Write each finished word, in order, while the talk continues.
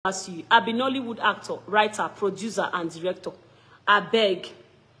Obasuyi. I be Nollywood actor, writer, producer, and director. I beg.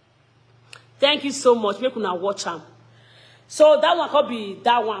 Thank you so much. Make una watch am. So that one could be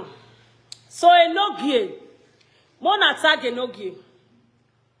that one. So Enogie. Mona tag Enogie.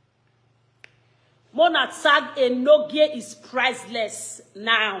 Mona tag Enogie is priceless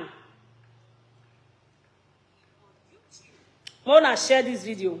now. Mona share this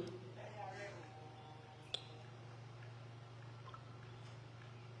video.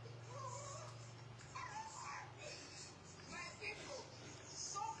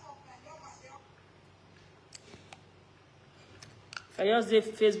 I just say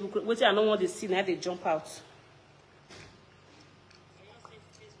Facebook. Wait, I don't want to see now. They jump out.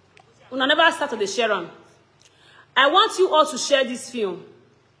 Una never start to the share on. I want you all to share this film.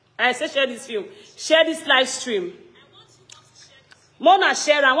 I say share this film. Share this live stream. Mona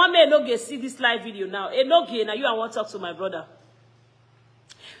share and one may Enogie see this live video now. Enogie, now you I want to talk to my brother.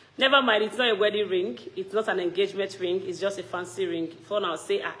 Never mind, it's not a wedding ring. It's not an engagement ring. It's just a fancy ring. Before now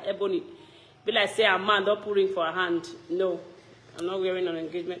say Ebony. Be like say a man don't put ring for a hand. No. I'm not wearing an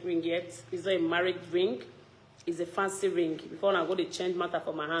engagement ring yet. It's not a marriage ring. It's a fancy ring. Before I go to change matter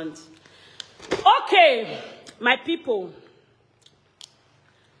for my hand. Okay, my people.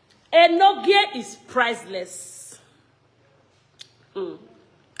 Enogie is priceless. Oh,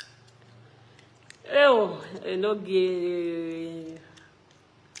 Enogie.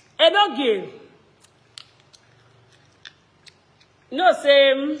 Enogie. You know,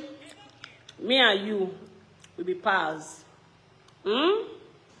 say, me and you will be pals. You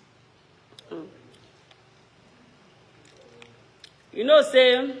know,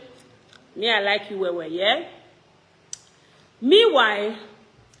 say, me, I like you well, yeah? Meanwhile,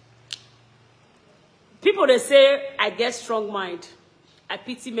 people, they say, I get strong mind. I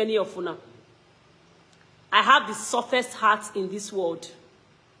pity many of you now. I have the softest heart in this world.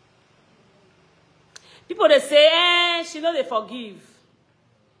 People, they say, she know they forgive.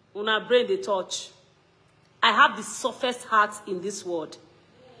 Una brain, they touch. I have the softest heart in this world.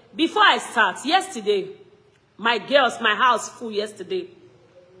 Before I start, yesterday, my girls, my house full yesterday.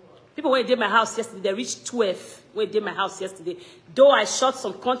 People when they did my house yesterday, they reached 12 when they did my house yesterday. Though I shot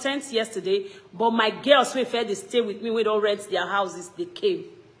some content yesterday, but my girls, when they stay with me, when they don't rent their houses, they came.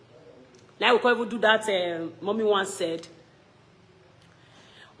 Now we can't even do that, mommy once said.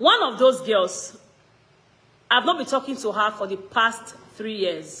 One of those girls, I've not been talking to her for the past 3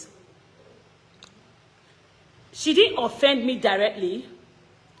 years. She didn't offend me directly.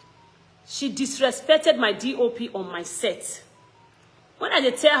 She disrespected my DOP on my set. When I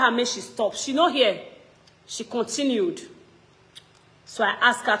tell her, may she stop, she not here. She continued. So I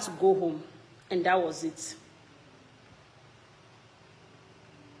asked her to go home. And that was it.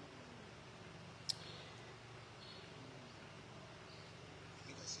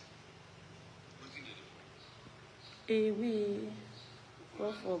 We,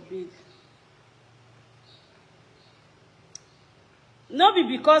 God forbid. No be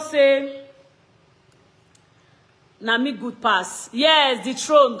because say na me good pass. Yes, the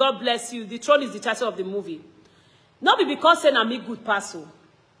throne, God bless you. The throne is the title of the movie. No be because say na me good pass.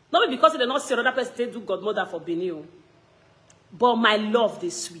 No be because they not see another person do godmother for Benin. But my love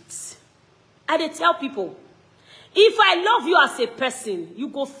is sweet. I dey tell people, if I love you as a person, you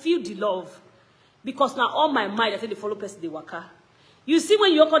go feel the love. Because now all my mind I say the follow person they waka. You see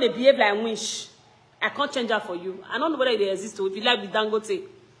when you call the behave like wish. I can't change that for you. I don't know whether they exist. If you like the Dangote,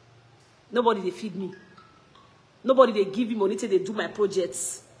 nobody they feed me. Nobody they give me money till they do my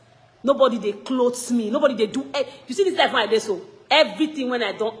projects. Nobody they clothes me. Nobody they do. You see this life when I do so. Everything when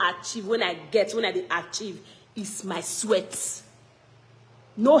I don't achieve, when I get, when I did achieve, is my sweat.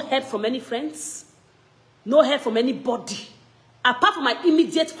 No help from any friends. No help from anybody. Apart from my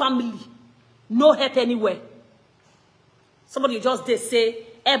immediate family. No help anywhere. Somebody just they say,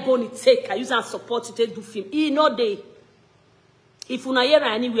 Ebony take, I use and support to take do film. He no day. If una hear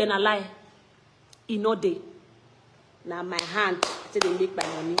anywhere na lie, he no day. Now my hand, till they make my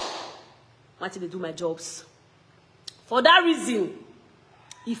money. Until they do my jobs. For that reason,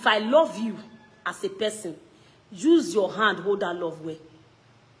 if I love you as a person, use your hand, hold that love way.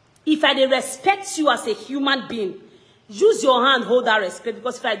 If I respect you as a human being, use your hand, hold that respect.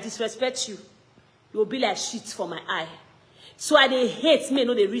 Because if I disrespect you, you will be like shit for my eye. So I they hate me,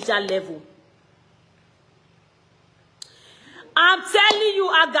 no they reach that level. I'm telling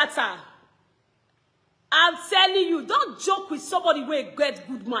you, Agatha. I'm telling you, don't joke with somebody where you get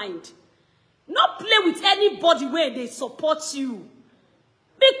good mind. Not play with anybody where they support you.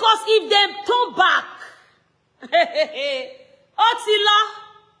 Because if they turn back, Otila,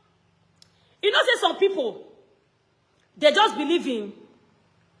 you know, say some people, they just believe in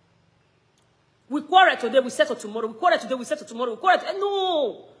We quarrel today, we settle tomorrow. We quarrel today, we settle tomorrow. We quarrel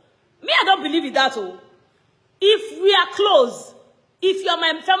no. Me, I don't believe in that. Oh. If we are close, if you are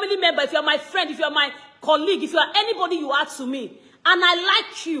my family member, if you are my friend, if you are my colleague, if you are anybody you are to me, and I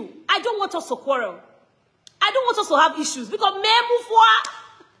like you, I don't want us to quarrel. I don't want us to have issues. Because me move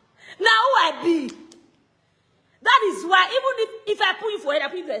now who I be. That is why, even if I put you for head, I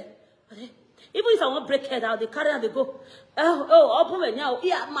put you there. Even if I want to break head out, they carry out, they go, open it now,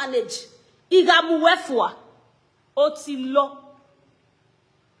 yeah, manage. Igamu wefwa. Otilo.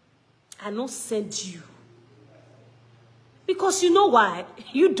 I don't send you. Because you know why?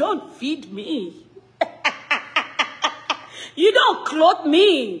 You don't feed me. You don't clothe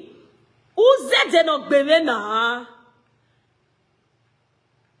me. Who's that not bevena?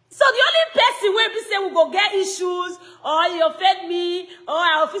 So the only person where we say we go get issues, or he offend me, or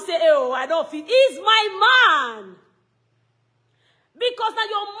I say, oh, I don't feed, is my man. Because now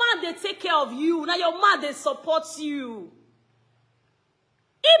your man, they take care of you. Now your man, they support you.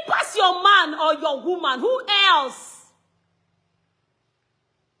 If pass your man or your woman, who else?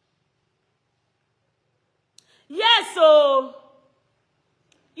 Yes, so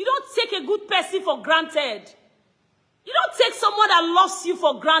you don't take a good person for granted. You don't take someone that loves you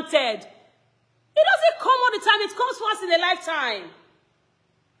for granted. It doesn't come all the time. It comes once in a lifetime.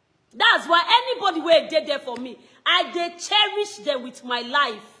 That's why anybody who did there for me, they cherish them with my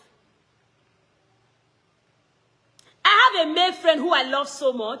life. I have a male friend who I love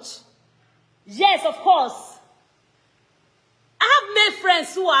so much. Yes, of course. I have male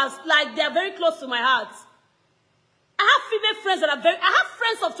friends who are like, they're very close to my heart. I have female friends that are I have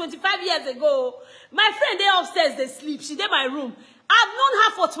friends of 25 years ago. My friend, they upstairs, they sleep. She's in my room. I've known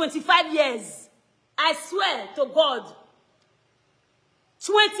her for 25 years. I swear to God.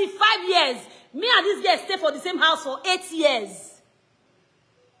 25 years. Me and this girl stay for the same house for 8 years.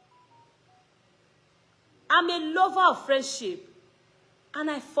 I'm a lover of friendship. And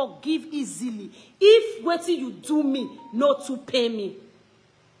I forgive easily. If what you do me, not to pay me.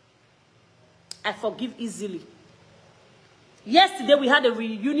 I forgive easily. Yesterday, we had a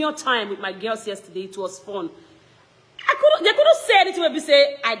reunion time with my girls yesterday. It was fun. They couldn't say anything when we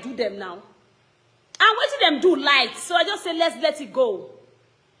say, I do them now. And what did them do light? So I just say, let's let it go.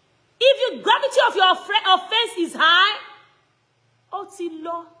 If your gravity of your offense is high,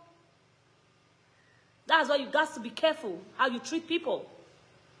 law. That's why you got to be careful how you treat people.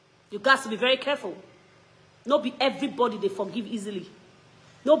 You got to be very careful. Not be everybody they forgive easily.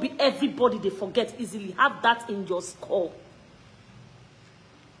 Not be everybody they forget easily. Have that in your skull.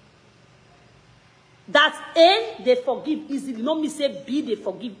 That A, they forgive easily. Not me say B, they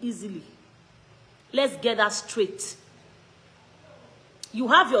forgive easily. Let's get that straight. You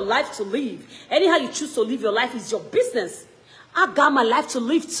have your life to live. Anyhow you choose to live your life is your business. I got my life to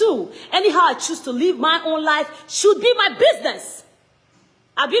live too. Anyhow I choose to live my own life should be my business.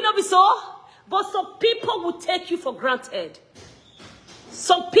 Have you not been so? But some people will take you for granted.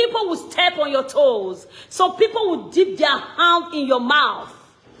 Some people will step on your toes. Some people will dip their hand in your mouth.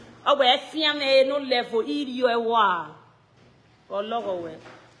 Oh, well, no level.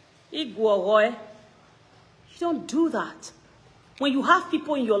 You don't do that. When you have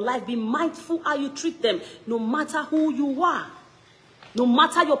people in your life, be mindful how you treat them, no matter who you are, no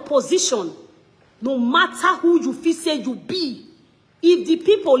matter your position, no matter who you feel say you be. If the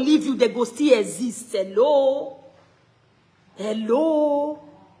people leave you, they go still exist. Hello? Hello?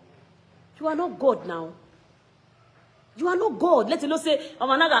 You are not God now. You are not God. Let alone say, who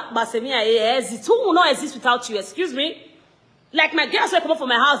will not exist without you? Excuse me? Like my girls who come up from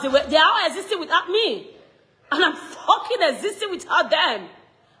my house, they are all existing without me. And I'm fucking existing without them.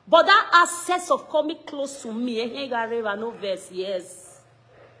 But that access of coming close to me, no verse, yes.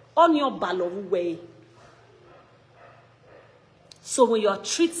 On your ballon way. So when you are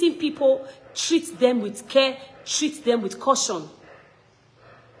treating people, treat them with care, treat them with caution.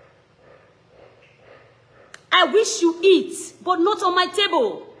 I wish you eat, but not on my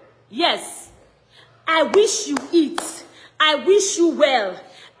table. Yes. I wish you eat. I wish you well.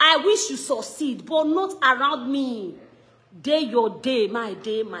 I wish you succeed, but not around me. Day your day, my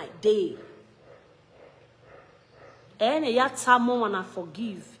day, my day. Ene ya tamo wana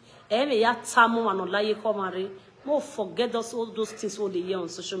forgive. Ene ya tamo wana laye komare. Mo forget all those things all the year on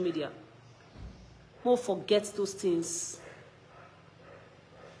social media. Mo forget those things.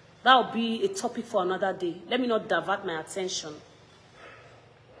 That will be a topic for another day. Let me not divert my attention.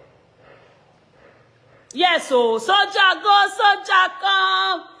 Yes, so soldier go, soldier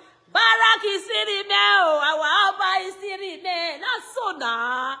come. Barak is in me, our Abba is in me. That's so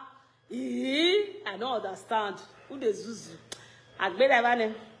nah. I don't understand. Who the Zuzu? I bet I want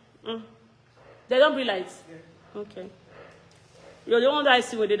him. They don't bring lights? Yeah. Okay. You're the one that I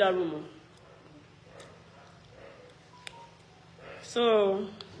see within that room. So,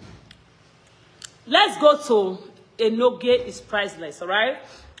 let's go to Enogie is priceless, all right?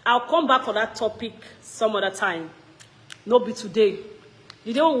 I'll come back for that topic some other time. No be today.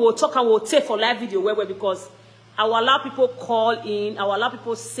 The day we'll talk and we'll take for live video where because I will allow people call in, I will allow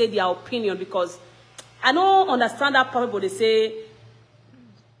people say their opinion because I don't understand that part, but they say,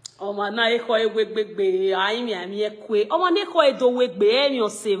 oh man, na eko e wegbegbe, aimi ami ekwe. Oh man, eko e do wegbe, emi o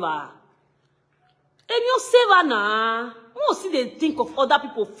saver. Emi o saver na. We see they think of other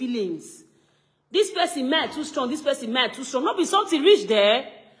people's feelings. This person man too strong, this person man too strong. Not be something rich there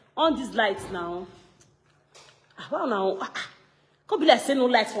on these lights now. Well now, can't be like say no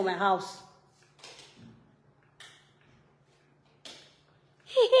lights for my house.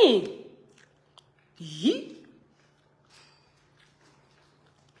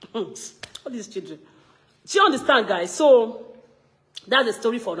 All these children. Do you understand, guys? So that's a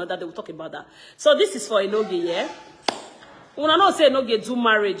story for another day. We'll talk about that. So this is for Enogie, yeah? When I know say Enogie do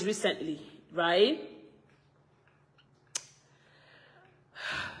marriage recently, right?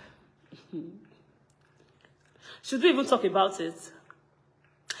 Should we even talk about it?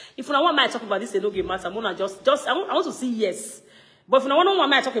 If I want to talk about this Enogie matter, I'm gonna I want to see yes. But if I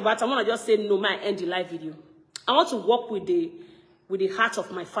want to talk about it, I'm gonna just say no, my end the live video. I want to work with the heart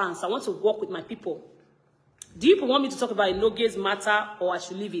of my fans. I want to work with my people. Do you want me to talk about Enogie's matter or I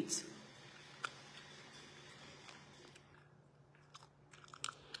should leave it?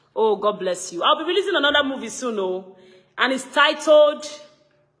 Oh, God bless you. I'll be releasing another movie soon, oh, and it's titled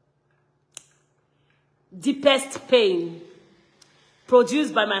Deepest Pain,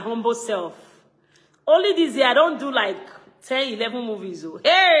 produced by my humble self. Only this year, I don't do like 10, 11 movies. Oh.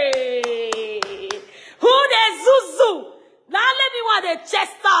 Hey! Who the Zuzu? Now let me want the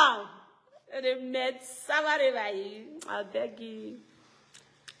Chester. The met I beg you.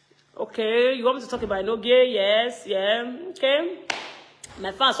 Okay, you want me to talk about Enogie? Yes, yeah. Okay.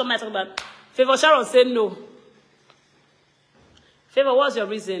 My fans, what am I talking about? Favor Sharon said no. Favor, what's your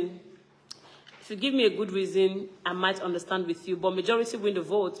reason? If you give me a good reason, I might understand with you. But majority win the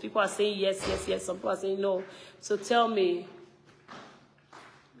vote. People are saying yes, yes, yes. Some people are saying no. So tell me.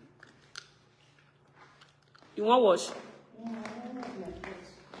 You want wash?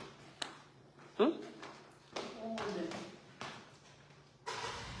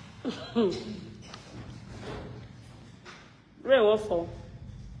 Rain, what for?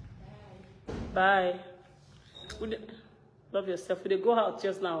 Bye. Love yourself. Will they go out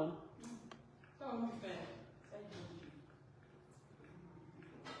just now?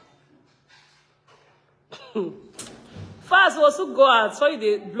 Fast also go out. Sorry,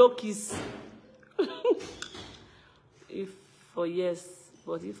 they blow kiss. If for yes,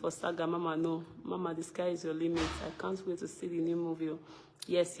 but if for Saga, Mama, no. Mama, the sky is your limit. I can't wait to see the new movie.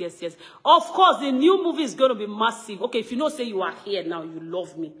 Yes, yes, yes. Of course, the new movie is going to be massive. Okay, if you know, say you are here now, you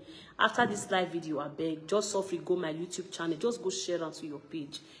love me. After this live video, I beg, just so free, go my YouTube channel. Just go share onto your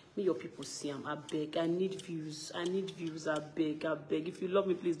page. Make your people see them. I beg. I need views. I need views. I beg. I beg. If you love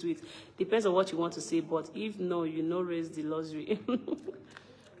me, please do it. Depends on what you want to say. But if no, you know, raise the luxury.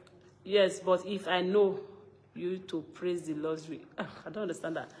 Yes, but if I know you to praise the luxury. I don't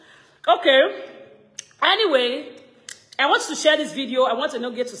understand that. Okay. Anyway, I want to share this video. I want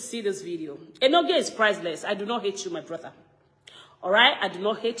Enogie to see this video. Enogie is priceless. I do not hate you, my brother. All right? I do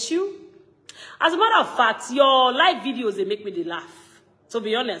not hate you. As a matter of fact, your live videos, they make me they laugh. To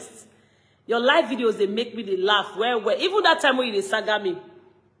be honest. Your live videos, they make me they laugh. Well, even that time when you saga me.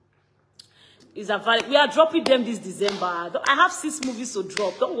 We are dropping them this December. I have 6 movies to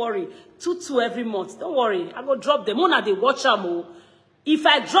drop. Don't worry. 2 every month. Don't worry. I go drop them. When they watch them, if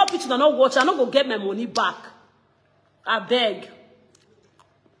I drop it, you don't watch, I'm not going to get my money back. I beg.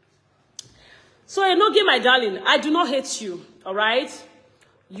 So, Enogie, my darling, I do not hate you. All right?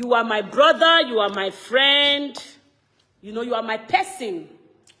 You are my brother. You are my friend. You know, you are my person.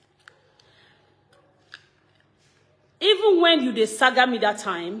 Even when you saga me that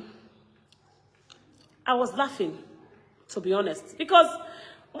time, I was laughing, to be honest. Because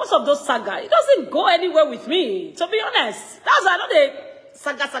most of those saga, it doesn't go anywhere with me, to be honest. That's why I know they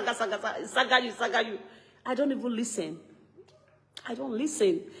saga you. I don't even listen. I don't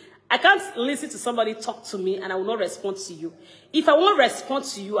listen. I can't listen to somebody talk to me and I will not respond to you. If I won't respond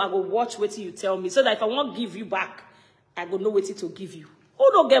to you, I will watch what you tell me. So that if I won't give you back, I will know what to give you.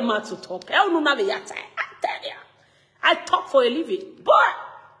 Who don't get mad to talk? I don't know I tell you. I talk for a living. But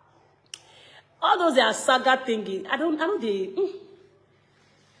all those are saga thinking. I know they.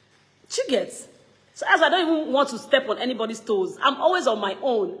 She gets. So as I don't even want to step on anybody's toes, I'm always on my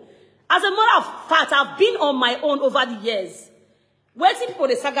own. As a matter of fact, I've been on my own over the years. Waiting people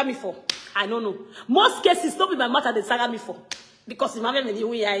they saga me for, I don't know. Most cases, don't be my matter they saga me for. Because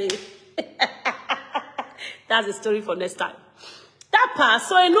that's the story for next time. That part,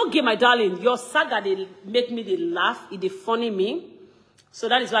 so Enogie, my darling, your saga, they make me they laugh, they funny me. So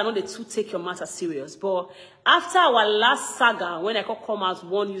that is why I know they too take your matter serious. But after our last saga, when I could come out,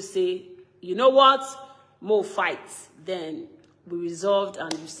 one you say, you know what, more fights, then we resolved,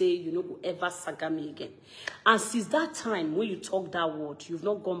 and you say, you know, ever saga me again. And since that time, when you talk that word, you've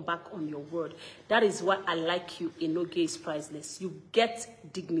not gone back on your word. That is why I like you. Enogie is priceless. You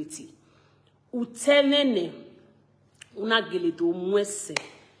get dignity. Utenene, unagele do mwese,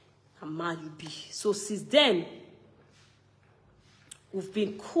 ama you be. So since then, we've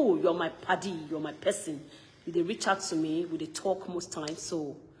been cool. You're my paddy. You're my person. They reach out to me. We talk most times.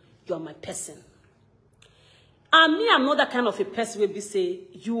 So you're my person. And me, I'm not that kind of a person where we say,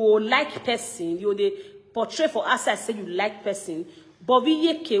 you like person, you the portray for us, I say you like person, but we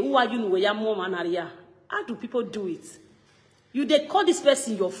yeke, who are you, no, ya mom and area. How do people do it? You they call this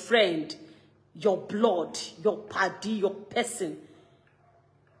person your friend, your blood, your paddy, your person.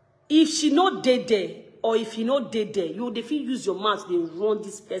 If she not dead there, or if he not dead there, you if you use your mouth, they run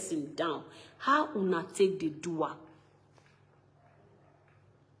this person down. How una take the doer?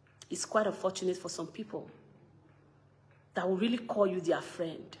 It's quite unfortunate for some people that will really call you their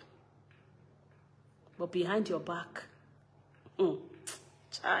friend. But behind your back,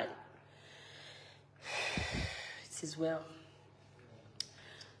 child, it is well.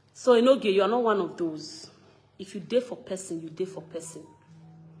 So, Enogie, you are not one of those. If you date for person, you date for person.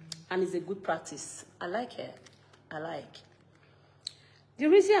 And it's a good practice. I like it. I like. The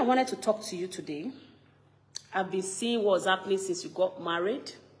reason I wanted to talk to you today, I've been seeing what's happening since you got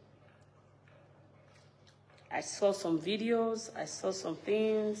married. I saw some videos, I saw some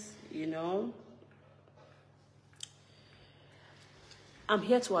things, you know. I'm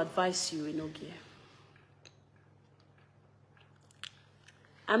here to advise you, Enogie.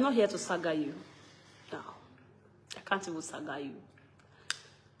 I'm not here to saga you. No, I can't even saga you.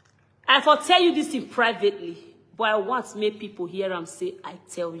 I will tell you this thing privately, but I want to make people hear and say, I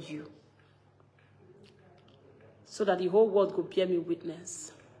tell you. So that the whole world could bear me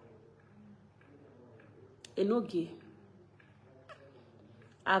witness. Enogie,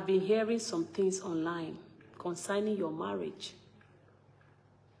 I've been hearing some things online concerning your marriage.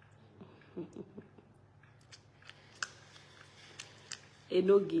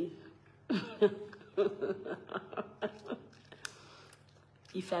 Enogie,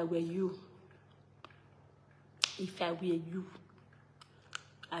 if I were you,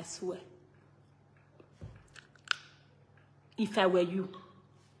 I swear, if I were you,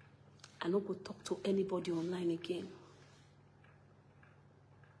 I don't go talk to anybody online again.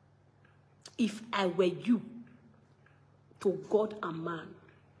 If I were you, to God and man,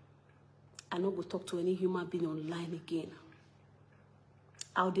 I don't go talk to any human being online again.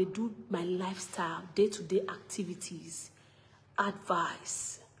 How they do my lifestyle, day-to-day activities,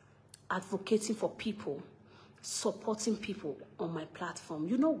 advice, advocating for people, supporting people on my platform.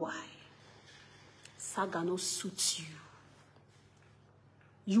 You know why? Saga no suits you.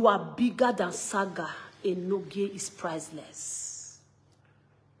 You are bigger than saga. Enogie is priceless.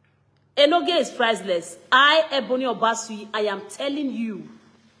 Enogie is priceless. I, Ebony Obasuyi, I am telling you,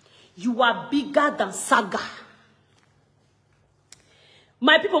 you are bigger than saga.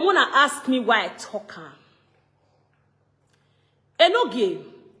 My people wanna ask me why I talk. Enogie,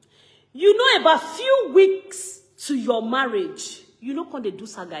 you know about few weeks to your marriage, you know when they do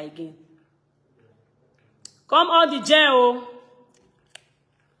saga again. Come on the jail.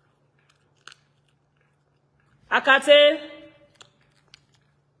 Akate.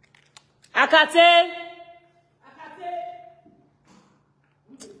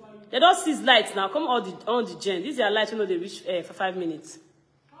 They don't see lights now. Come on the gen. These are lights, you know, they reach for 5 minutes.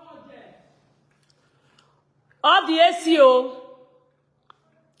 Of the ACO.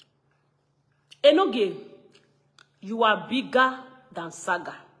 Enogie, you are bigger than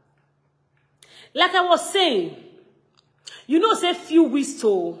saga. Like I was saying, you know, say few weeks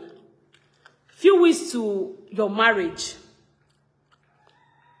to your marriage.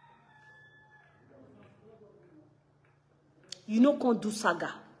 You know, can't do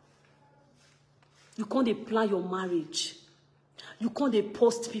saga. You can't plan your marriage. You can't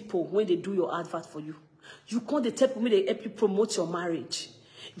post people when they do your advert for you. You can't tell people when they help you promote your marriage.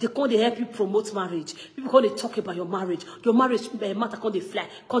 They can't help you promote marriage. People can't talk about your marriage. Your marriage matter can't fly.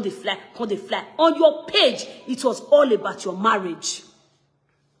 On your page, it was all about your marriage.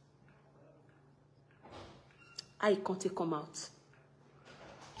 I can't come out.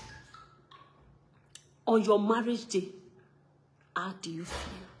 on your marriage day, how do you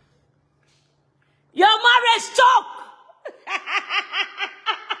feel? Your marriage choke.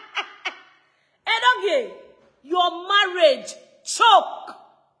 Enogie, your marriage choke.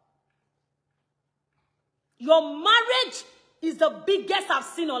 Your marriage is the biggest I've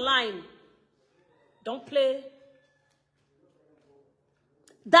seen online. Don't play.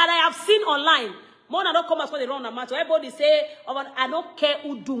 That I have seen online. More than don't come as when they run a matter. Everybody say, oh, I don't care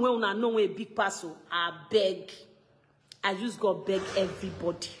who do when I know a big parcel. I beg. I just got beg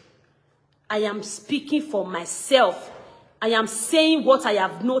everybody. I am speaking for myself. I am saying what I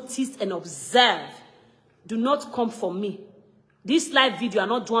have noticed and observed. Do not come for me. This live video I'm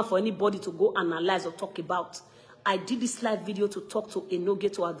not doing for anybody to go analyze or talk about. I did this live video to talk to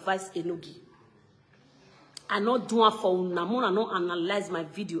Enogie, to advise Enogie. I'm not doing for Unamon. I not analyze my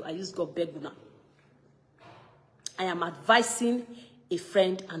video. I just got beg una. I am advising a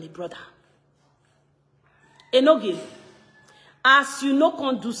friend and a brother. Enogie, as you know,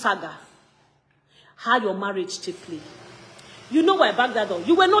 can do saga, how your marriage take place. You know why back that door.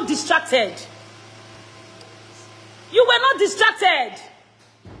 You were not distracted. You were not distracted.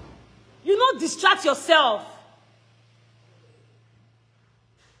 You don't distract yourself.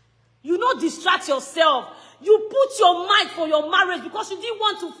 You don't distract yourself. You put your mind for your marriage because you didn't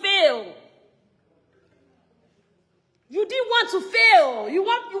want to fail. You didn't want to fail. You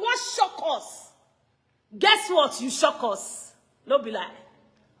want shock us. Guess what? You shock us. No be lie.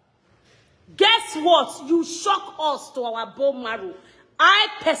 Guess what? You shock us to our bone marrow. I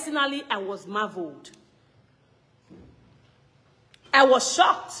personally was marveled. I was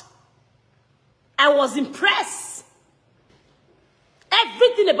shocked. I was impressed.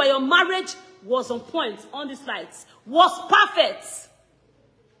 Everything about your marriage was on point on the slides. Was perfect.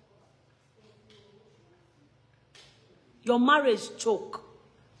 Your marriage choke.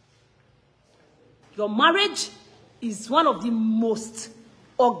 Your marriage is one of the most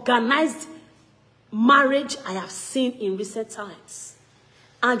organized marriage I have seen in recent times.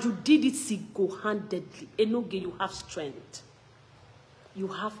 And you did it single-handedly. Enogie, you have strength. You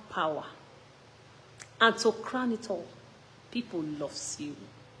have power. And to crown it all, people love you.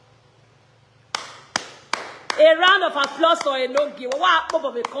 A round of applause for Enogie. What up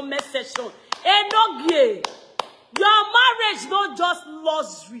of a comment section? Enogie, your marriage not just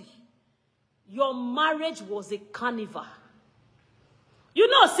luxury. Your marriage was a carnival. You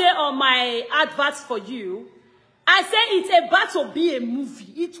know, say on my adverts for you, I say it's about to be a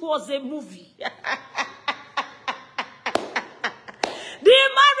movie. It was a movie. The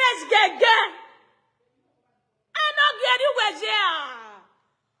marriage get. I don't get you where there.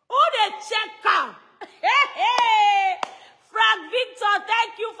 Who they check out? Frank Victor,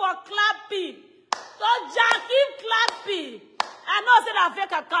 thank you for clapping. So Jack, keep clapping. I know say that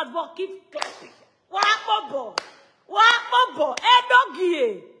fake account, but keep clapping. What bobo?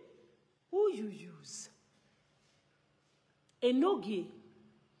 Enogie. Who you use? Enogie.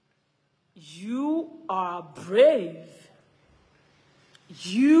 You are brave.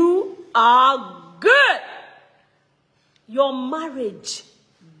 You are good. Your marriage,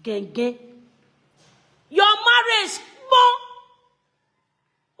 genge. Your marriage, bon.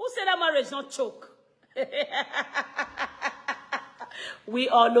 Who said that marriage not choke? We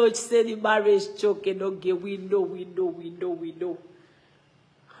all know it's say the marriage choke, Enogie. We know.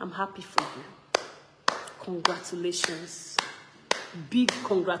 I'm happy for you. Congratulations. Big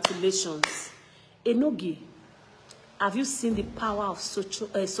congratulations. Enogie, have you seen the power of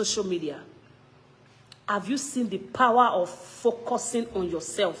social media? Have you seen the power of focusing on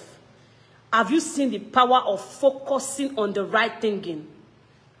yourself? Have you seen the power of focusing on the right thinking?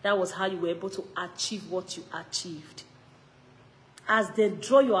 That was how you were able to achieve what you achieved. As they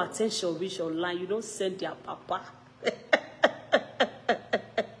draw your attention, reach online, you don't send their papa.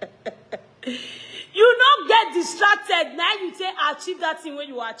 You don't get distracted. Now you say, achieve that thing when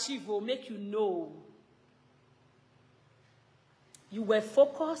you achieve will make you know. You were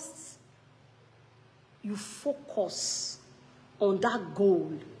focused. You focus on that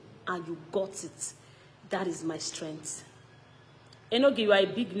goal and you got it. That is my strength. Enogie, you are a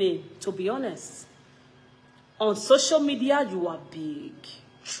big name, to be honest. On social media, you are big.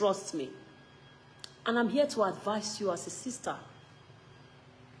 Trust me. And I'm here to advise you as a sister.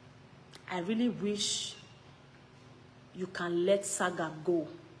 I really wish you can let saga go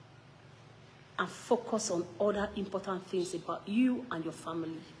and focus on other important things about you and your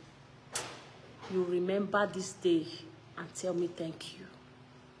family. You remember this day and tell me thank you.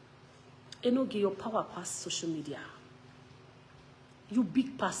 Enogie, your power past social media. You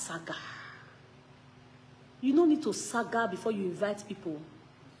big past saga. You don't need to saga before you invite people.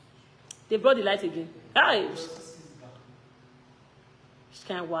 They brought the light again. Aye. Which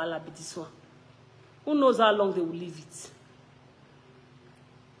kind of wahala be this one? Who knows how long they will leave it?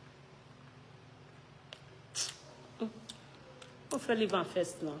 I'll leave one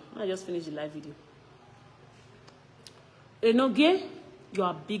first now. I just finished the live video. Enogie, you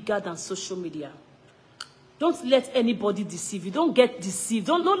are bigger than social media. Don't let anybody deceive you. Don't get deceived.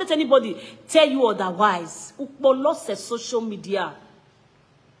 Don't let anybody tell you otherwise. Ukpolo says social media.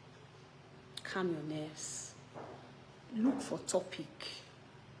 Calm your nerves. Look for topic.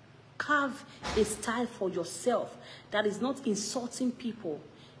 Carve a style for yourself that is not insulting people.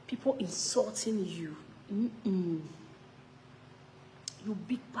 People insulting you. You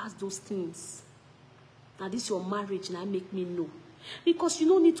big past those things. Now this your marriage and I make me know. Because you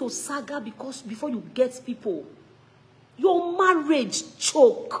don't need to saga before you get people. Your marriage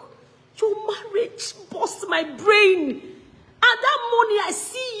choke. Your marriage bust my brain. And that money I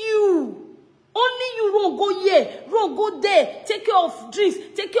see you. Only you won't go here, won't go there. Take care of drinks,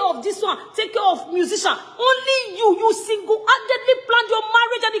 take care of this one, take care of musician. Only you single-handedly planned your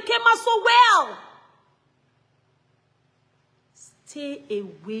marriage and it came out so well. Stay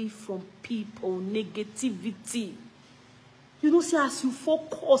away from people, negativity. You know, see, as you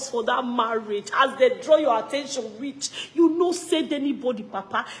focus for that marriage, as they draw your attention, which you know, said anybody,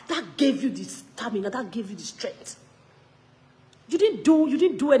 Papa, that gave you the stamina, that gave you the strength. You didn't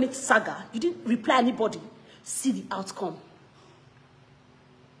do any saga. You didn't reply anybody. See the outcome.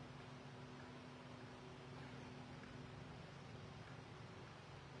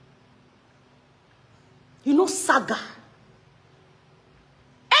 You know, saga.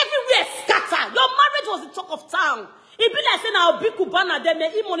 Everywhere scatter. Your marriage was the talk of town. It be like saying, I'll be Kubana, then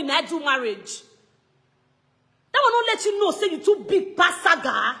me money, I do marriage. That will not let you know, say you too big past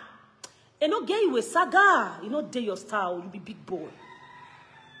saga. Enogie, you a saga. You know, day your style, you be big boy.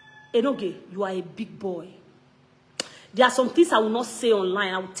 Enogie, you are a big boy. There are some things I will not say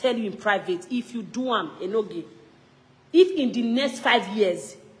online. I will tell you in private. If you do them, Enogie. If in the next 5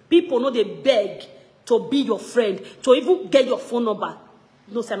 years, people know they beg to be your friend, to even get your phone number,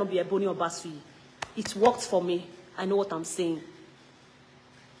 no, say I not be Ebony or Obasuyi. It worked for me. I know what I'm saying.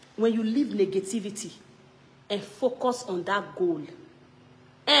 When you leave negativity and focus on that goal,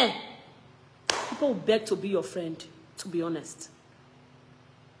 people will beg to be your friend, to be honest.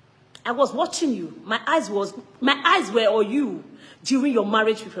 I was watching you. My eyes were on you during your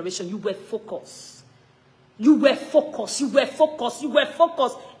marriage preparation. You were focused. You were focused. You were focused. You were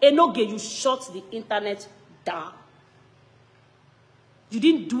focused. Enogie, you shut the internet down. You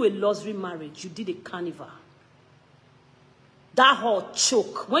didn't do a luxury marriage. You did a carnival. That hall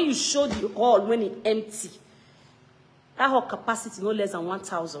choke. When you showed the hall when it empty, that hall capacity no less than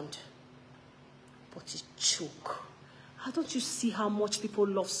 1,000. But it choke. How don't you see how much people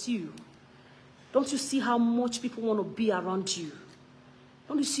loves you? Don't you see how much people want to be around you?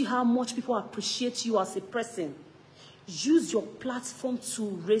 Don't you see how much people appreciate you as a person? Use your platform to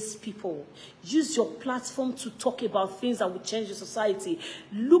raise people. Use your platform to talk about things that will change your society.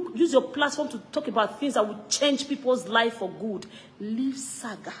 Use your platform to talk about things that will change people's life for good. Leave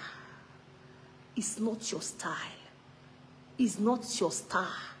saga. It's not your style. It's not your star.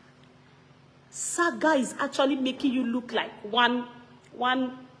 Saga is actually making you look like one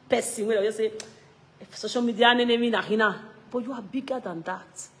person. Where you say, social media enemy na hina. But you are bigger than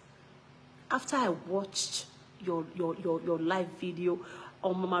that. After I watched your live video,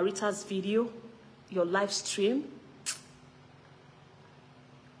 or Mama Rita's video, your live stream,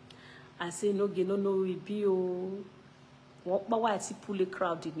 I say, no, we be what why I see pull a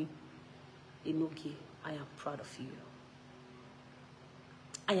crowd in me. Enogie, I am proud of you.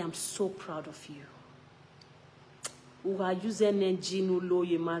 I am so proud of you.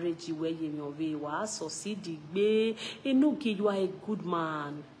 Enogie, you are a good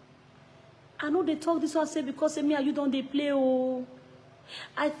man. I know they talk this one, say because me and you don't they play. Oh,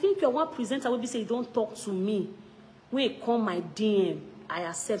 I think you're one presenter will be say don't talk to me. When you come my DM, I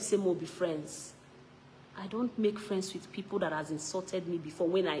accept say more be friends. I don't make friends with people that has insulted me before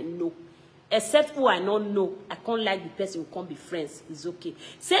when I know. Except who I don't know. I can't like the person who can't be friends. It's okay.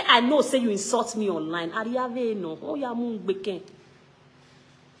 Say I know, say you insult me online.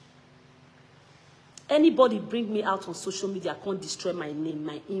 Anybody bring me out on social media can't destroy my name,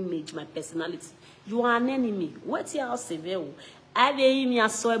 my image, my personality. You are an enemy. What's your house? I me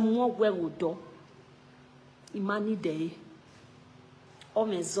saw more where we do. Imani day. O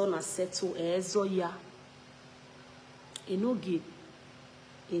me zona settle ezoya. Enogie.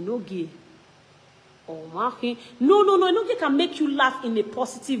 Oh my. No. Enogie can make you laugh in a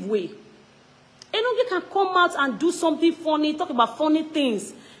positive way. Enogie can come out and do something funny, talk about funny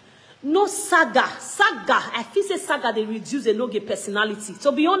things. No saga. I feel say saga they reduce Enogie personality.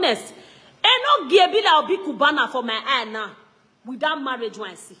 To be honest, Enogie be like Obi Kubana for my eye now. Without marriage,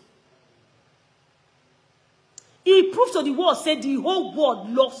 when I see. He proves to the world, say the whole world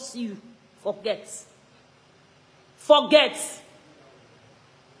loves you. Forget.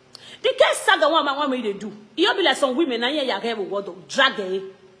 The case saga one way they do. You be like some women and you have a word of drag it.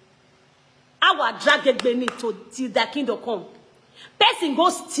 Our drag it till the kingdom come. Person go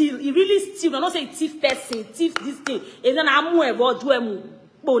steal, he really steal. I not say thief person, thief this thing. And then I'm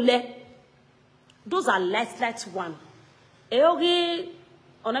bole. Those are light one. Enogie,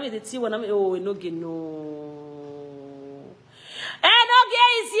 on a the tea when I'm Enogie no.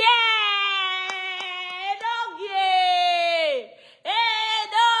 Enogie is here.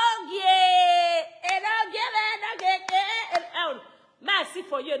 Merci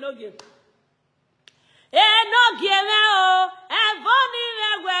for you, Enogie. Enogie me o, Ebony me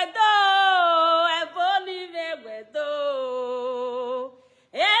wedo, Ebony me wedo.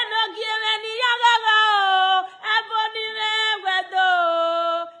 Enogie me ni yagaga o, Ebony me wedo,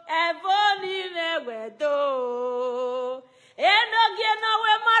 Ebony me wedo. Enogie no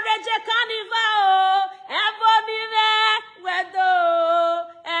we marriage carnival o, Ebony me wedo,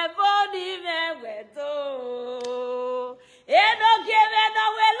 Ebony me wedo. Enogie me no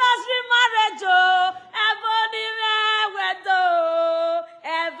we lost marriage o. Ebony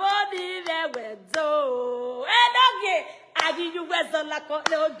me wedo. Enogie, agi you wezo la ko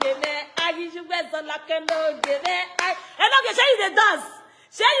Enogie me, agi you wezo la ko Enogie me. Enogie, show you the dance.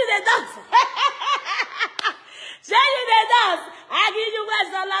 Show you the dance. Show you the dance. Agi you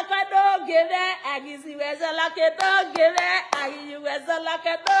wezo la ko Enogie me, agi you wezo la ko Enogie me, agi you wezo la ko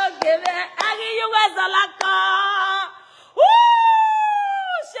Enogie me, agi you wezo la ko.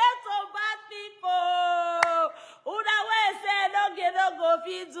 Shut up, bad people. Una way say Enogie no go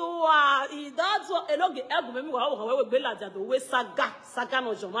fit do he don't so Enogie help me we be like that we saga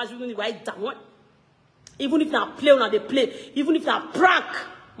no jomaju ni why down. Even if na play una dey play, even if na prank,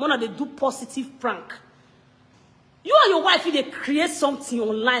 one they do positive prank. You and your wife they create something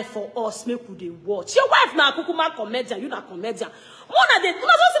online for us make we dey watch. Your wife na kukuma comedian, you na comedian. One they don't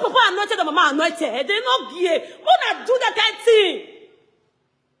see papa anointed and mama anointed. They no give. One do that kind of thing.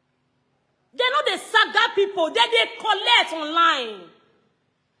 They know the saga people. They collect online.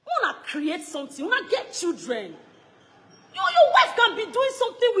 Wanna create something. Wanna get children. Your wife can be doing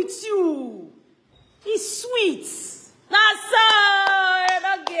something with you. It's sweet. Now so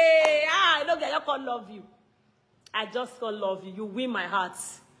Enogie. Enogie, I can't love you. I just can't love you. You win my heart.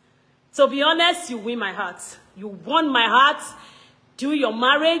 To be honest, you win my heart. You won my heart. Do your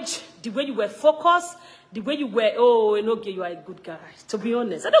marriage, the way you were focused. The way you were, Enogie, you are a good guy. To be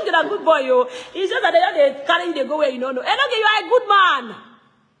honest, I don't get a good boy, yo. It's just that they carrying they go where you don't know. Enogie, you are a good man.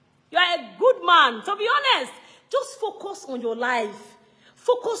 You are a good man. To be honest, just focus on your life.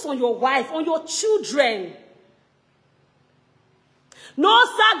 Focus on your wife, on your children. No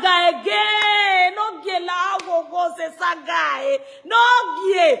saga again. No gela go say saga. No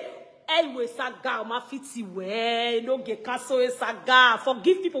gie. Anyway, saga, ma fiti we. No ge kaso saga.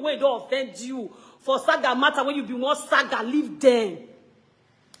 Forgive people when they don't offend you. For saga matter when you be more saga, leave them.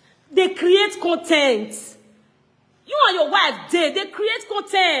 They create content. You and your wife, they create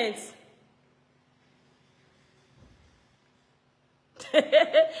content.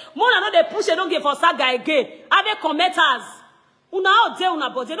 More than they push, they don't get for saga again. Are they commenters? Una out there, una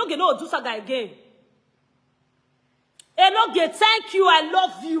but they don't get no do saga again. Enogie, thank you, I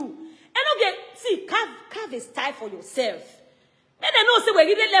love you. Enogie, see, carve a style for yourself. They know say we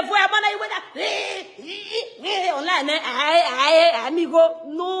really level online. Amigo.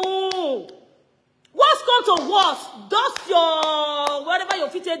 No. What's come to worse? Dust your whatever you're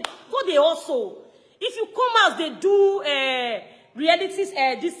fitted. Go they also. If you come out, they do realities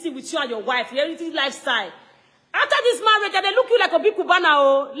this thing with you and your wife, reality lifestyle. After this marriage, they look you like a big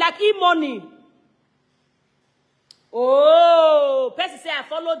Kubana, like e-money. Oh, person say I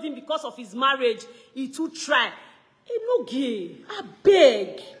followed him because of his marriage. He too try. Enogie, I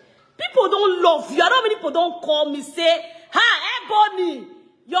beg. People don't love you. I don't many people don't call me say, "Hi, Ebony,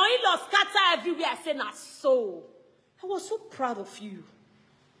 your in-law scatter everywhere." I say, "Not so." I was so proud of you.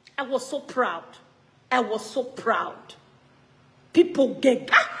 I was so proud. I was so proud. People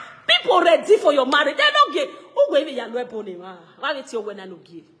people ready for your marriage. They don't get. Oh, wait, you know Ebony, man. Why it's your when I don't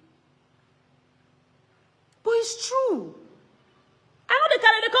get? But it's true. I know they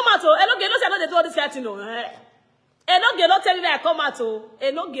come out. Enogie, don't say they do all this kind of thing. Enogie, don't tell me that I come out.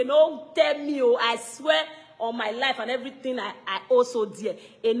 Enogie, don't tell me. I swear on my life and everything I also did.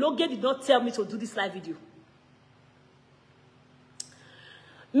 Enogie did not tell me to do this live video.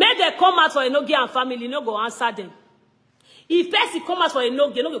 Make them they come out for Enogie and family, no go answer them. If person come out for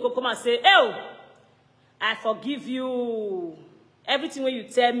Enogie, no go come and say, "Oh, I forgive you. Everything when you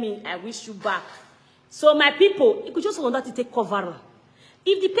tell me, I wish you back." So my people, you could just want that to take cover.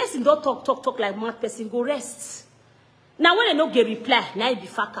 If the person don't talk like mad person, go rest. Now when Enogie reply, now it be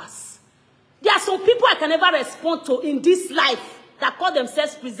fracas. There are some people I can never respond to in this life that call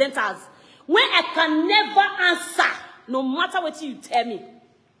themselves presenters. When I can never answer, no matter what you tell me.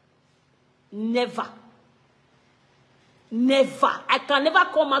 Never. Never. I can never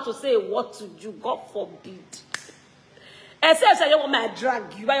come out to say what to do. God forbid. Except I don't want my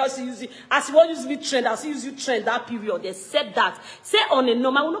drag you. I also use it. As you want use me trend, I also use you trend that period. They said that. Say on a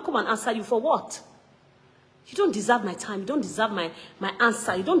normal, I will not come and answer you for what? You don't deserve my time. You don't deserve my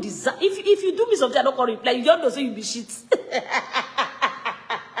answer. You don't deserve. If you do me something, I don't call reply. You don't know say you be shit.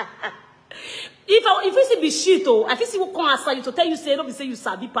 If you say be shit, oh, I feel see what come answer you to tell you say don't be say you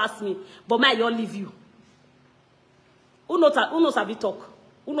sabi pass me, but my you leave you. Who knows sabi talk?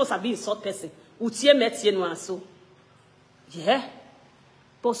 Who knows sabi insult person? Utie metie no so. Yeah,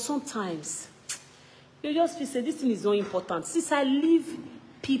 but sometimes you just feel say this thing is not important. Since I leave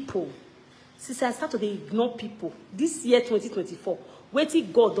people, since I start to ignore people, this year 2024,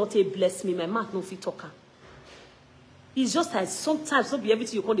 waiting God don't bless me, my mouth no fit talker. It's just that sometimes not be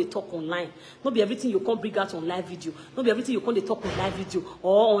everything you can't talk online, not be everything you can't bring out on live video, not be everything you can't talk on live video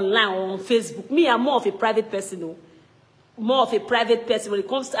or online or on Facebook. Me, I'm more of a private person, no. More of a private person when it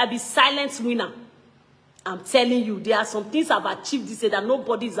comes to I be silent winner. I'm telling you, there are some things I've achieved this year that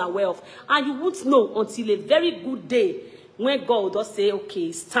nobody is aware of. And you won't know until a very good day when God will just say, okay,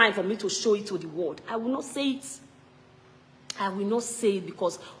 it's time for me to show it to the world. I will not say it. I will not say it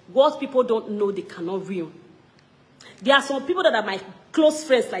because what people don't know, they cannot real. There are some people that are my close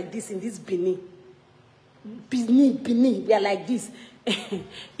friends like this in this Benin. Benin, they are like this.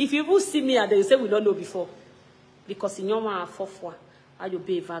 If you will see me and they say we don't know before. Because in your man for you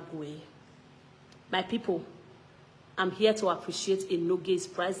be away. My people, I'm here to appreciate Enogie is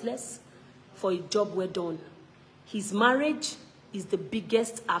priceless for a job well done. His marriage is the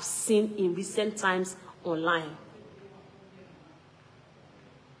biggest I've seen in recent times online.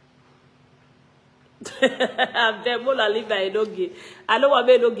 I'm there more live by Enogie. I know what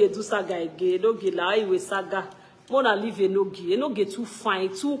Enogie do saga again. Enogie la iwe saga. More live Enogie. Enogie too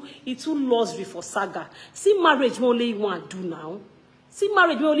fine, too luxury for saga. See marriage only you want to do now. See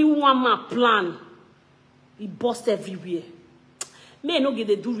marriage only one man plan. He bust everywhere. Me Enogie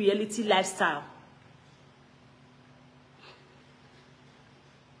they do reality lifestyle.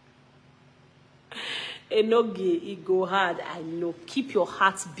 Enogie, it go hard. I know. Keep your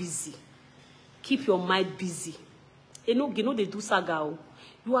heart busy. Keep your mind busy. Enogie, no, they do saga. Oh.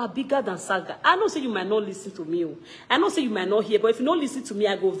 You are bigger than saga. I know say you might not listen to me. Oh. I know say you might not hear, but if you don't listen to me,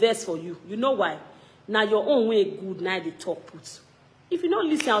 I go verse for you. You know why? Now your own way good, now they talk put. If you don't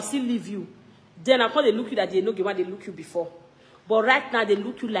listen, I'll still leave you. Then I'll call they look you that they Enogie what they look you before. But right now they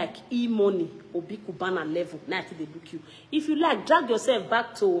look you like e-money or big Cubana level. Now they look you. If you like, drag yourself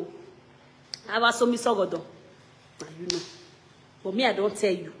back to Obasuyi Sogodo. You know. But me, I don't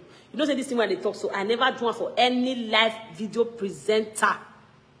tell you. You don't say this thing when they talk, so I never do one for any live video presenter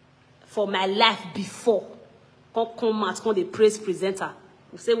for my life before. Come out, come the praise presenter.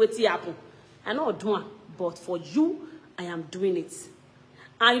 You say what happen. I know do one, but for you, I am doing it.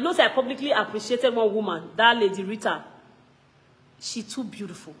 And you know, I publicly appreciated one woman, that lady Rita. She too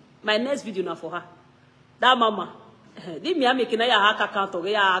beautiful. My next video now for her. That mama. They me making a hack account or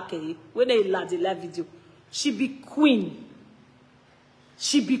when they the live video. She be queen.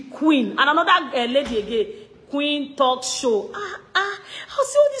 She be queen. And another lady again, queen talk show. How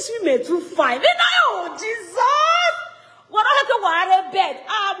see all these women too fine? They know, oh Jesus! What I have to wear bed?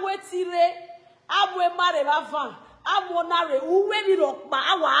 I'm waiting. I'm wearing my van. I'm wondering who will be rock, but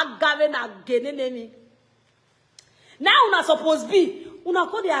I want Gavin again. Now, una supposed be. Una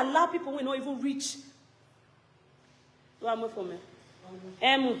call they allow people who not even reach. One more for me.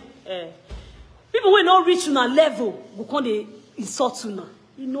 People who not reach una level, we call they insult una.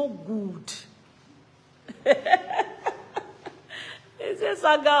 You know good. Is it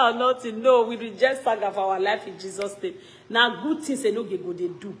saga or nothing? No, we reject saga for our life in Jesus' name. Now, good things Enogie go they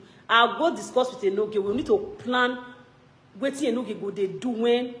do. I'll go discuss with Enogie. We need to plan what Enogie go they do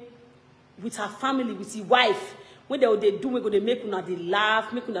when with her family, with his wife. When they do, we're going to make una they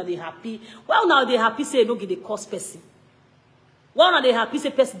laugh, make una they happy. Well, now they happy say Enogie they cause person. Well, now they happy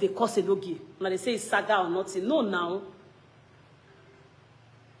say person they cause Enogie. Now they say it's saga or nothing. No, now.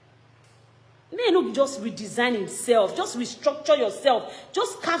 Enogie just redesign himself. Just restructure yourself.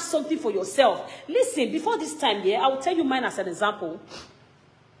 Just carve something for yourself. Listen, before this time, yeah, I will tell you mine as an example.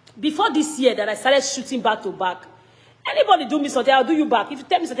 before this year that I started shooting back to back. Anybody do me something, I'll do you back. If you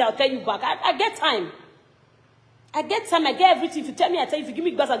tell me something, I'll tell you back. I get time. I get time, I get everything. If you tell me, I tell you. If you give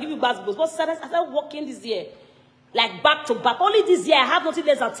me glass, I'll give you glass. But I started working this year. Like back to back. Only this year, I have nothing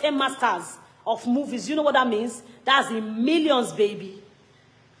less than 10 masters of movies. You know what that means? That's in millions, baby.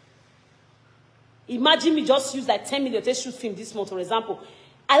 Imagine me just use like 10 million to shoot film this month, for example.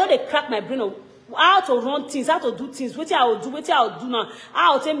 I know they crack my brain of how to run things, how to do things, what I will do now,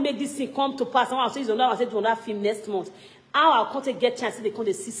 how to make this thing come to pass. I'll say do another film next month. How I'll come to get chance to come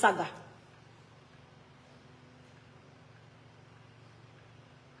to see saga.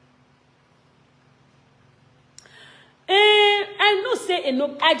 I know say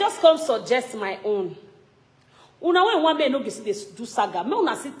enough. I just come suggest my own. Una when one may no get see do saga. Me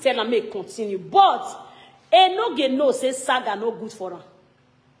una see tell and make continue. But Enogie no say saga no good for her.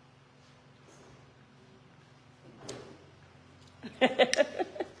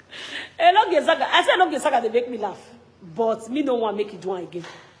 Enogie saga. I say Enogie saga they make me laugh. But me no want make it do again.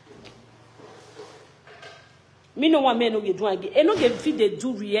 Me no want me Enogie do again. Enogie fit they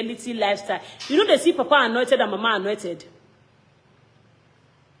do reality lifestyle. You know they see Papa anointed and Mama anointed.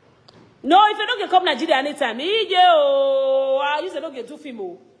 No, if you don't get come Nigeria anytime, I used to not get too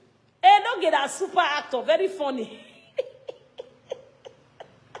film. Don't get that super actor, very funny.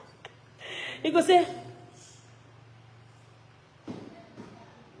 He go say,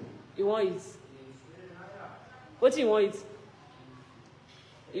 you want it? What do you want it?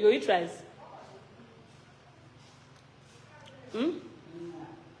 You go eat rice.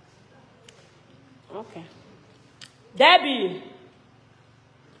 Okay. Debbie.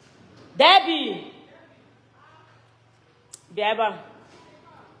 Biaba.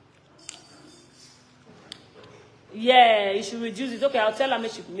 Yeah, you should reduce it. Okay, I'll tell her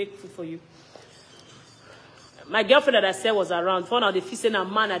she should make food for you. My girlfriend that I said was around. For now, the feasting a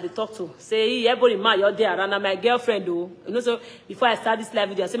man that they talk to. Say, hey, everybody man, you're there around. And my girlfriend, though. You know, so before I start this live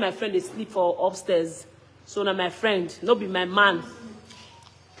video, I say my friend they sleep for upstairs. So now my friend, not be my man.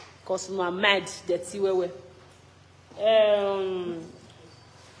 Cause my mad that see where.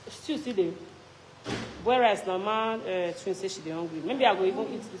 Still see the boy rice now, man. Twin say she dey hungry. Maybe I go even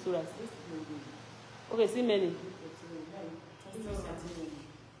eat this rice. Okay, see many.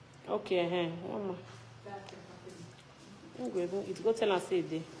 Okay, one more. I'm go eat. Go tell her say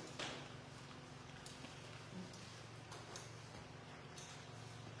it.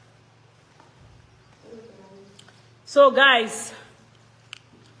 So guys,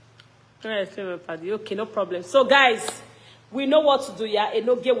 okay, no problem. So guys. We know what to do, yeah.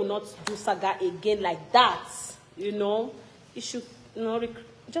 Enogie will not do saga again like that. You know, he should, you know,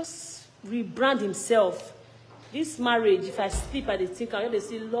 just rebrand himself. This marriage, if I sleep, I think I always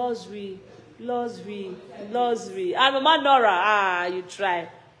say luxury. I'm a man, Nora. You try.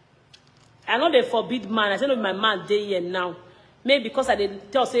 I know they forbid man. I say no, my man day here now. Maybe because I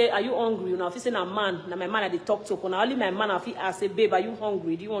did tell say, are you hungry? You know, if you say a man, now my man I did talk to. Now only my man I say, babe, are you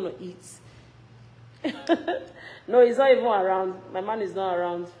hungry? Do you want to eat? No, he's not even around. My man is not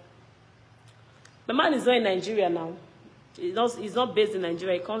around. My man is not in Nigeria now. He's not based in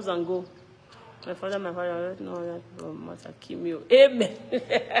Nigeria. He comes and go. My father, I don't know that matter. Kimio. Amen.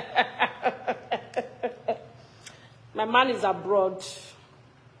 My man is abroad.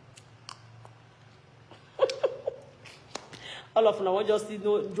 All of them, I want just to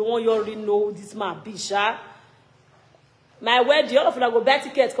know. Don't you already know this man, Bisha? My wedding, all of them go buy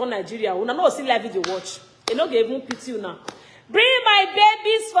tickets come Nigeria. We not see live video watch. They don't give even pity now. Bring my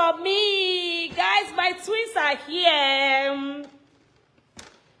babies for me. Guys, my twins are here.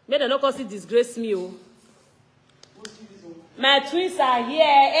 May they not cause disgrace me. Oh. My twins are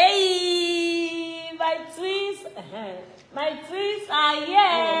here. Hey, my twins. My twins are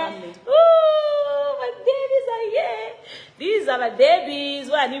here. Ooh, my babies are here. These are my babies.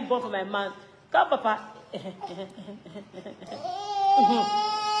 What I need born for my man. Come, Papa.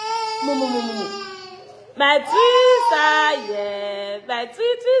 My twins are here. My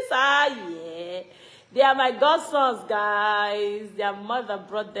twins are here. They are my godsons, guys. Their mother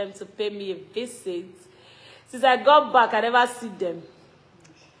brought them to pay me a visit. Since I got back, I never see them.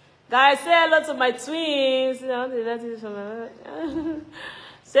 Guys, say hello to my twins.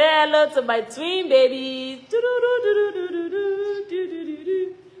 Say hello to my twin babies.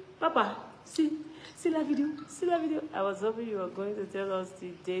 Papa, see that video? See that video? I was hoping you were going to tell us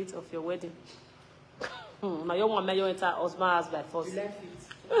the date of your wedding. Now you want me to enter Osman house by force.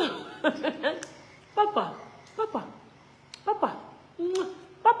 Papa,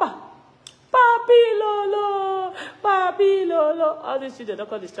 Papi Lolo. All these children don't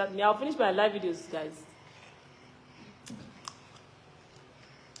come distract me. I'll finish my live videos, guys.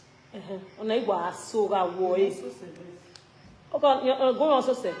 On a Igbo so ga wo e. Okay, you go on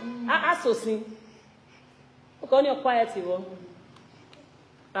so say. I so sing. Okay, on your quiet wo.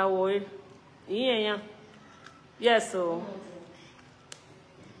 Ga wo e. Yeah. Yes, so.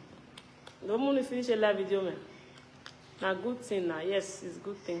 Don't want to finish a live video, man. A good thing now. Yes, it's a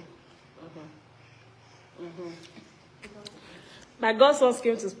good thing. My godsons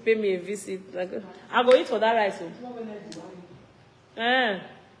came to pay me a visit. I'll go eat for that rice.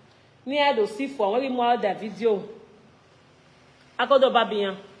 Near the sea for only more that video. I got the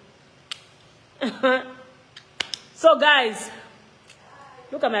baby. So, guys,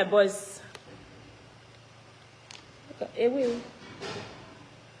 look at my boys. Hey, will.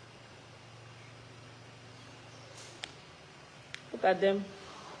 Look at them.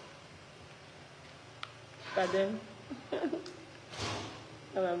 Look at them. Look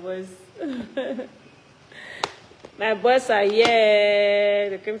at my boys. My boys are here.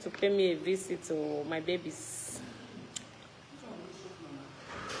 They came to pay me a visit to my babies.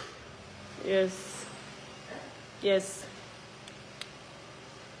 Yes. Yes.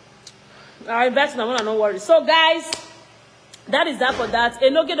 I'll invest them. I'm not worried. So, guys, that is that for that.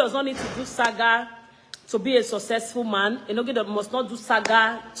 Enogie does not need to do saga to be a successful man. Enogie must not do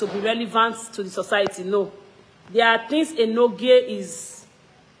saga to be relevant to the society. No. There are things Enogie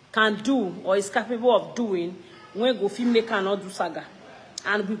can do or is capable of doing when go filmmaker cannot do saga.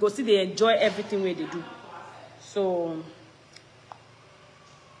 And we go see they enjoy everything where they do. So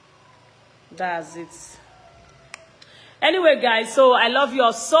that's it. Anyway, guys, so I love you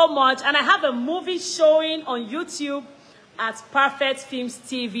all so much. And I have a movie showing on YouTube at Perfect Films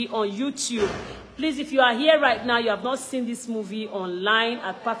TV on YouTube. Please, if you are here right now, you have not seen this movie online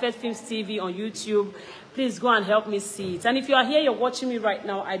at Perfect Films TV on YouTube, please go and help me see it. And if you are here, you're watching me right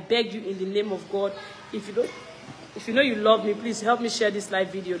now, I beg you in the name of God, if you know you love me, please help me share this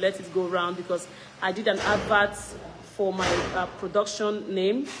live video. Let it go around because I did an advert for my production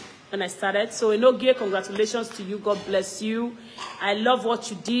name when I started. So Enogie, congratulations to you. God bless you. I love what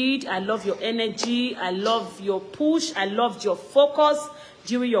you did. I love your energy. I love your push. I loved your focus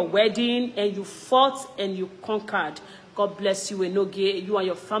during your wedding, and you fought and you conquered. God bless you, Enogie. You and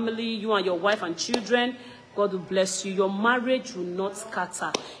your family, you and your wife and children. God will bless you. Your marriage will not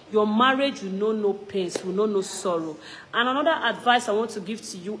scatter. Your marriage will know no pains, will know no sorrow. And another advice I want to give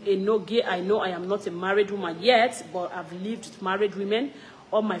to you, Enogie, I know I am not a married woman yet, but I've lived with married women.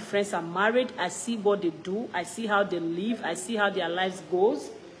 All my friends are married. I see what they do. I see how they live. I see how their lives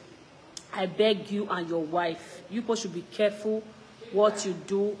goes. I beg you and your wife, you both should be careful what you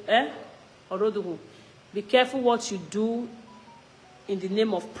do. Be careful what you do in the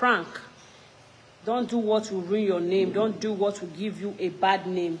name of prank. Don't do what will ruin your name. Don't do what will give you a bad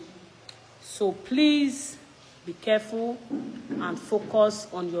name. So please be careful and focus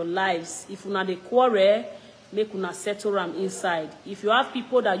on your lives. If you not a quarrel, make una settle them inside. If you have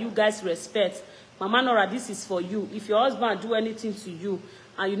people that you guys respect, Mama Nora, this is for you. If your husband do anything to you,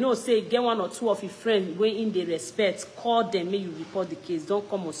 and you know, say, get one or two of your friends when in the respect, call them, make you report the case. Don't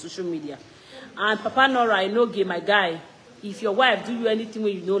come on social media. And Papa Nora, Enogie, my guy, if your wife do you anything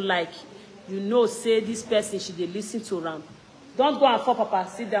when you don't like, you know, say this person should they listen to them. Don't go and fall, Papa.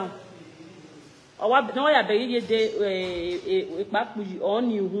 Sit down. Or what? No, I beg you, they back with you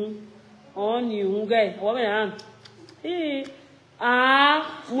on you, guy. What man?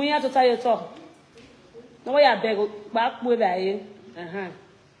 We have to tell you talk. No, I beg back with I.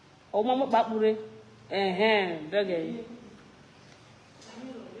 Oh, mama, back with it. Beg.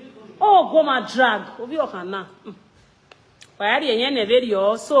 Oh, go my drag. Obi okana.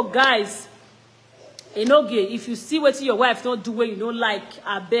 So guys, Enogie, if you see what your wife don't do when you don't like,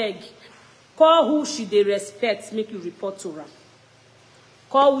 I beg, call who she they respect, make you report to her.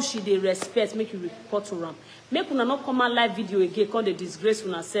 Call who she they respect, make you report to her. Make una not come on live video again, call the disgrace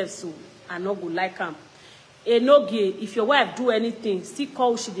on herself so I not go like him. Enogie, if your wife do anything, still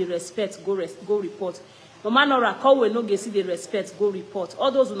call who she they respect, go report. No man or call Enogie, see the respect, go report.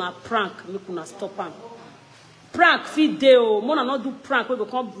 All those who are prank, make una stop them. Prank fit deo. Mona not do prank. We go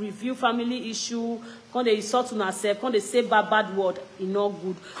come review family issue. Come they insult on ourselves. Come they say bad word. It's not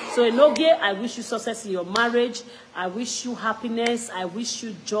good. So Enogie, I wish you success in your marriage. I wish you happiness. I wish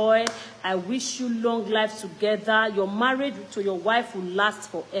you joy. I wish you long life together. Your marriage to your wife will last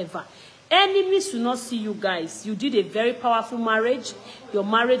forever. Enemies will not see you guys. You did a very powerful marriage. Your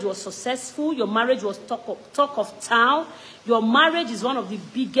marriage was successful. Your marriage was talk of town. Your marriage is one of the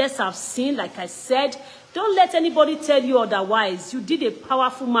biggest I've seen, like I said. Don't let anybody tell you otherwise. You did a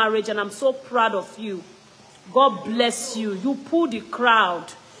powerful marriage, and I'm so proud of you. God bless you. You pulled the crowd.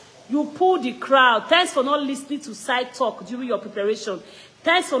 You pulled the crowd. Thanks for not listening to side talk during your preparation.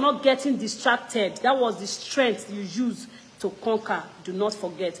 Thanks for not getting distracted. That was the strength you used to conquer. Do not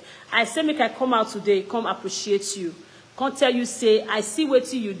forget. I say make I come out today, come appreciate you. Come tell you, say, I see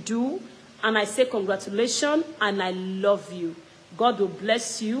what you do, and I say congratulations, and I love you. God will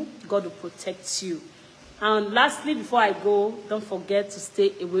bless you. God will protect you. And lastly, before I go, don't forget to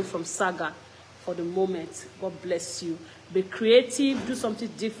stay away from saga for the moment. God bless you. Be creative. Do something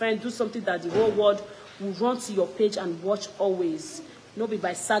different. Do something that the whole world will run to your page and watch always. No be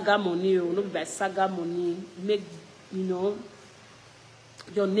by saga money. No be by saga money. Make, you know,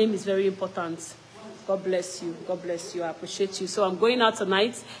 your name is very important. God bless you. God bless you. I appreciate you. So I'm going out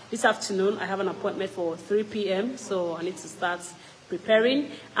tonight. This afternoon, I have an appointment for 3 p.m. So I need to start preparing.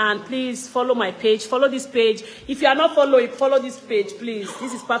 And please follow my page. Follow this page. If you are not following, follow this page, please.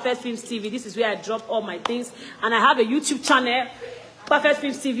 This is Perfect Films TV. This is where I drop all my things. And I have a YouTube channel, Perfect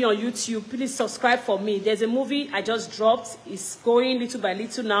Films TV on YouTube. Please subscribe for me. There's a movie I just dropped. It's going little by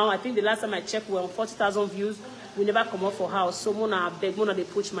little now. I think the last time I checked, we were on 40,000 views. We never come up for house. So Mona beg, Mona they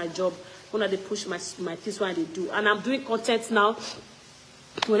push my job. Mona they push my things when they do. And I'm doing content now.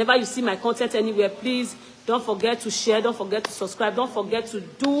 Whenever you see my content anywhere, please don't forget to share. Don't forget to subscribe. Don't forget to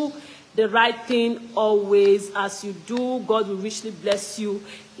do the right thing always. As you do, God will richly bless you.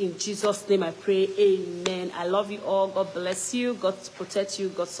 In Jesus' name I pray. Amen. I love you all. God bless you. God protect you.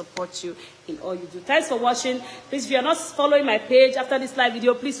 God support you in all you do. Thanks for watching. Please, if you are not following my page after this live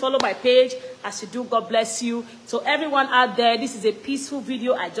video, please follow my page. As you do, God bless you. So everyone out there, this is a peaceful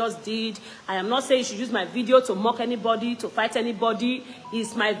video I just did. I am not saying you should use my video to mock anybody, to fight anybody.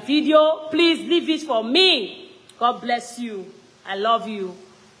 It's my video. Please leave it for me. God bless you. I love you.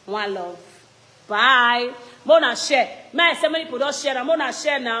 One love. Bye. Mona share. May I say many people don't share. Mona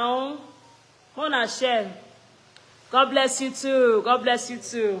share now. Mona share. God bless you too. God bless you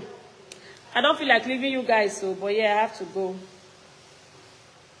too. I don't feel like leaving you guys, so but yeah, I have to go.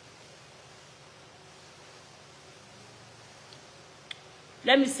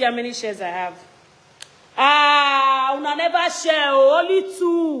 Let me see how many shares I have. Ah, una never share. Only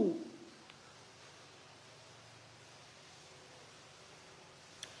 2.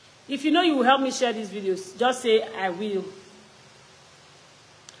 If you know you will help me share these videos, just say I will.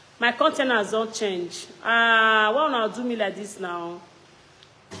 My content has not changed. Why not do me like this now?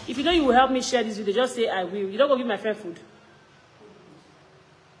 If you know you will help me share this video, just say I will. You don't go give my friend food.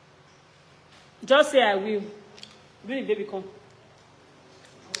 Just say I will. Bring the baby come.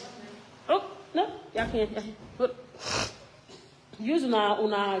 Oh no, yeah. Use una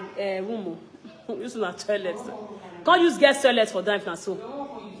room. Use una toilet. Can't use guest toilet for them now so.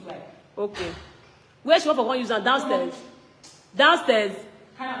 Okay. Where she want for one user? Downstairs. Downstairs.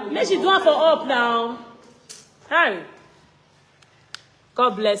 Make she do one for up now. Hi.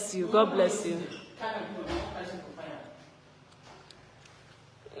 God bless you. God bless you.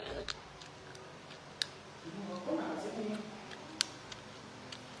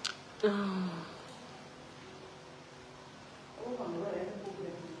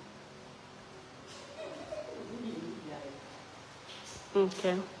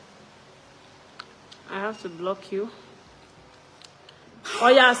 Okay. I have to block you. Oh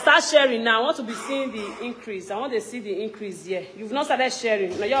yeah, start sharing now. I want to be seeing the increase. I want to see the increase here. You've not started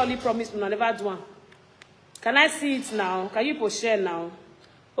sharing. Now you only promised me, I never do one. Can I see it now? Can you post share now?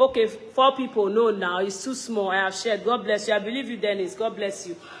 Okay, 4 people. No, now it's too small. I have shared. God bless you. I believe you, Dennis. God bless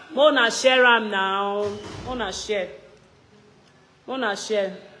you. Mona share them now. Mona share. Mona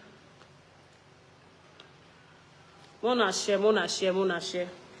share. Mona share. Mona share. Mona share.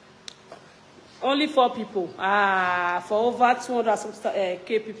 Only 4 people. For over 200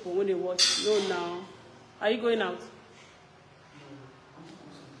 K people when they watch. No, now. Are you going out?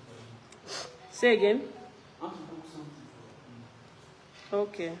 Say again.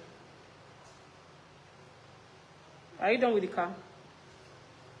 Okay. Are you done with the car?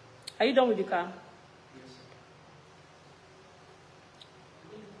 Are you done with the car?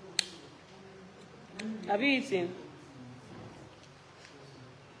 Have you eaten?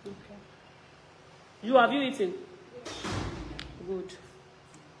 You have you eaten? Good.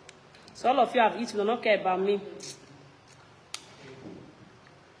 So all of you have eaten, don't care about me.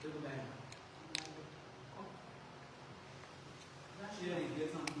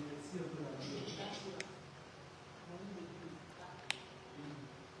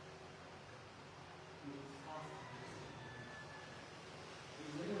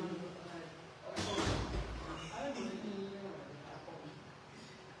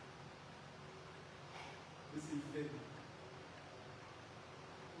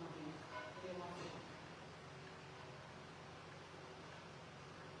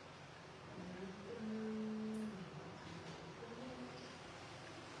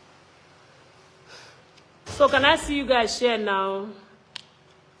 So can I see you guys share now?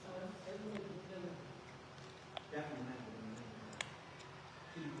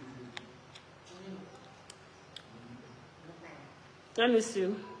 Let me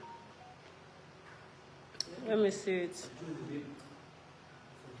see. Let me see it.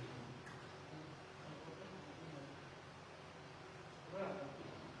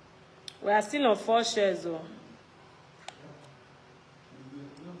 We are still on 4 shares though.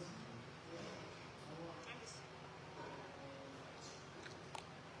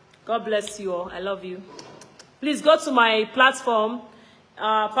 God bless you all. I love you. Please go to my platform,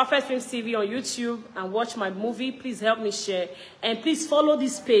 Perfect Films TV on YouTube, and watch my movie. Please help me share. And please follow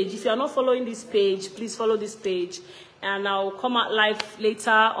this page. If you are not following this page, please follow this page. And I'll come out live later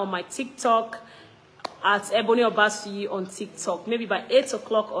on my TikTok at Ebony Obasuyi on TikTok. Maybe by 8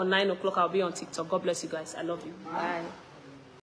 o'clock or 9 o'clock, I'll be on TikTok. God bless you guys. I love you. Bye.